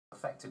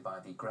affected by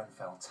the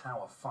Grenfell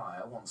Tower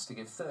fire wants to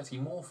give 30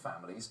 more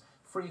families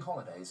free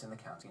holidays in the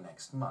county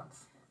next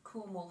month.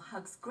 Cornwall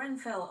Hugs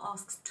Grenfell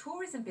asks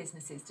tourism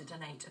businesses to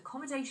donate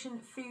accommodation,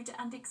 food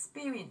and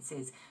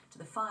experiences to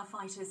the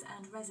firefighters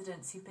and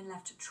residents who've been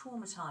left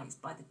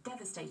traumatised by the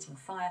devastating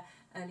fire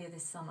earlier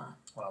this summer.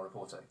 Well, our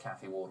reporter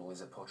Kathy Wardle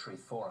is at Porthtowan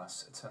for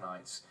us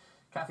tonight.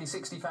 Kathy,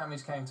 60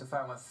 families came to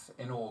Falmouth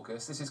in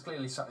August. This is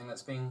clearly something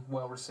that's being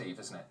well received,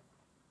 isn't it?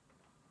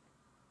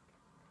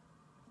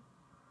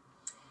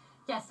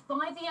 Yes,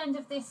 by the end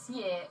of this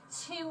year,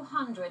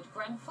 200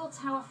 Grenfell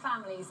Tower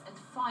families and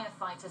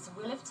firefighters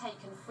will have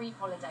taken free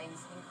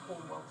holidays in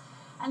Cornwall.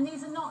 And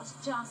these are not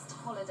just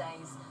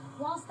holidays.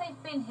 Whilst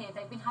they've been here,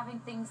 they've been having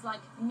things like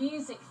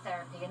music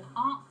therapy and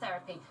art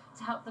therapy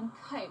to help them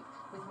cope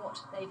with what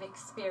they've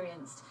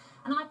experienced.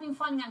 And I've been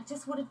finding out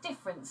just what a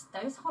difference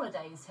those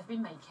holidays have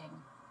been making.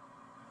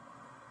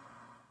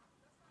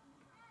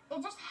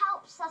 It just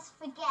helps us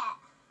forget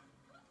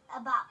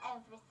about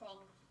everything.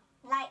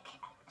 Like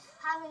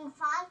having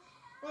fun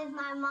with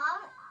my mum.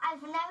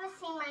 I've never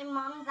seen my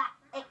mum that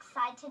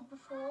excited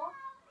before.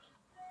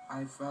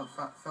 I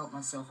felt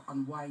myself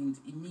unwind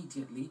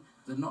immediately.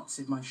 The knots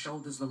in my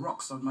shoulders, the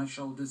rocks on my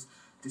shoulders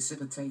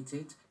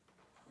dissipated.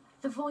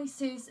 The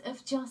voices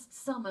of just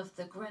some of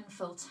the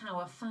Grenfell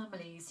Tower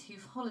families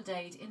who've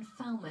holidayed in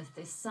Falmouth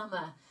this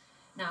summer.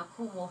 Now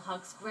Cornwall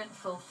Hugs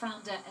Grenfell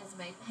founder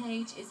Esme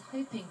Page is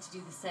hoping to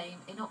do the same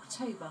in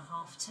October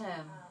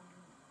half-term.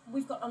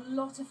 We've got a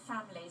lot of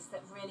families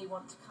that really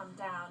want to come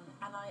down,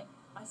 and I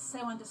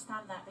so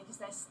understand that, because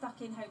they're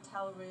stuck in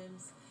hotel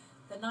rooms,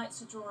 the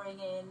nights are drawing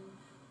in,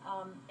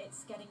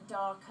 it's getting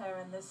darker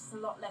and there's a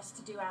lot less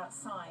to do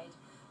outside.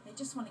 They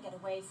just want to get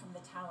away from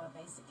the tower,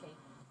 basically.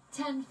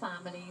 10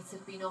 families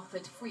have been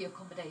offered free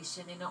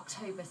accommodation in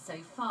October so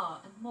far,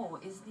 and more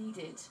is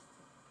needed.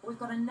 We've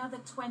got another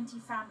 20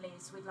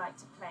 families we'd like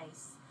to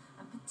place,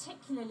 and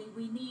particularly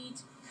we need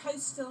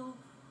coastal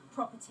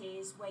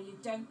properties where you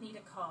don't need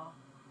a car.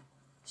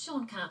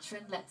 Sean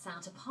Catron lets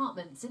out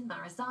apartments in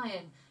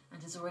Marazion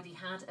and has already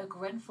had a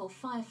Grenfell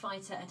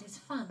firefighter and his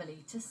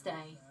family to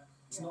stay.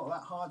 It's not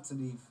that hard to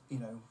leave,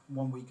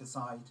 1 week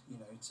aside,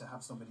 to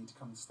have somebody to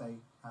come and stay.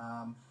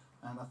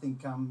 And I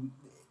think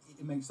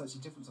it makes such a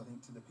difference, I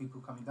think, to the people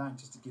coming down,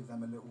 just to give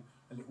them a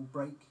little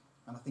break.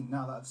 And I think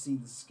now that I've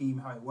seen the scheme,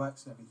 how it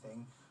works and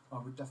everything, I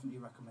would definitely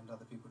recommend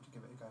other people to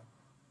give it a go.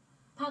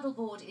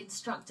 Paddleboard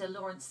instructor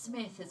Lawrence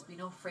Smith has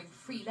been offering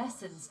free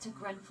lessons to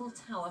Grenfell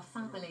Tower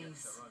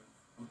families.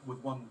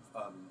 With one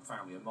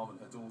family, a mum and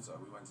her daughter,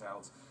 we went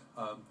out,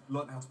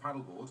 learnt how to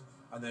paddleboard,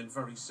 and then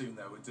very soon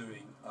they were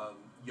doing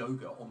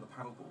yoga on the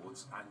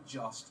paddleboards and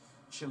just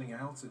chilling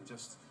out and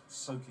just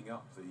soaking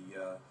up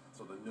the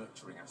sort of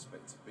nurturing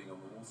aspect of being on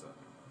the water.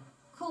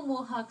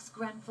 Cornwall Hugs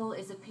Grenfell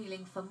is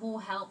appealing for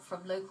more help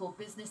from local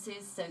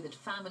businesses so that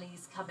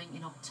families coming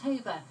in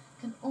October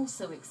can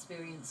also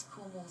experience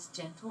Cornwall's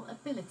gentle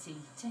ability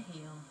to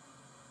heal.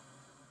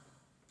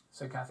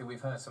 So, Kathy,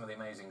 we've heard some of the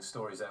amazing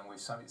stories there, and we've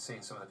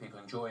seen some of the people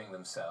enjoying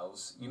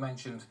themselves. You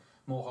mentioned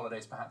more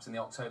holidays perhaps in the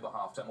October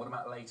half-term. What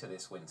about later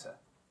this winter?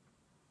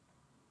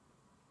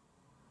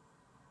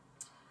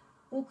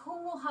 Well,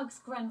 Cornwall Hugs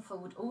Grenfell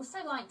would also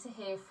like to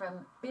hear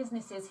from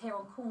businesses here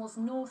on Cornwall's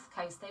north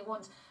coast. They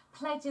want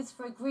pledges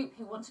for a group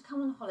who want to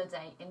come on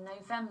holiday in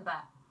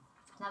November.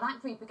 Now,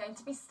 that group are going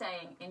to be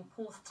staying in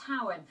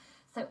Porthtowan,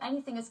 so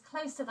anything as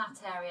close to that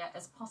area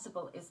as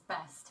possible is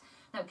best.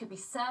 Now, it could be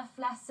surf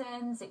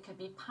lessons, it could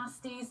be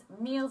pasties,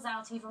 meals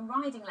out, even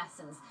riding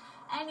lessons.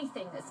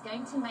 Anything that's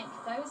going to make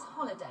those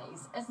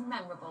holidays as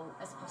memorable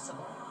as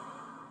possible.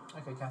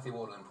 OK, Kathy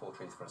Wardle in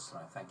Porthtowan for us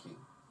tonight. Thank you.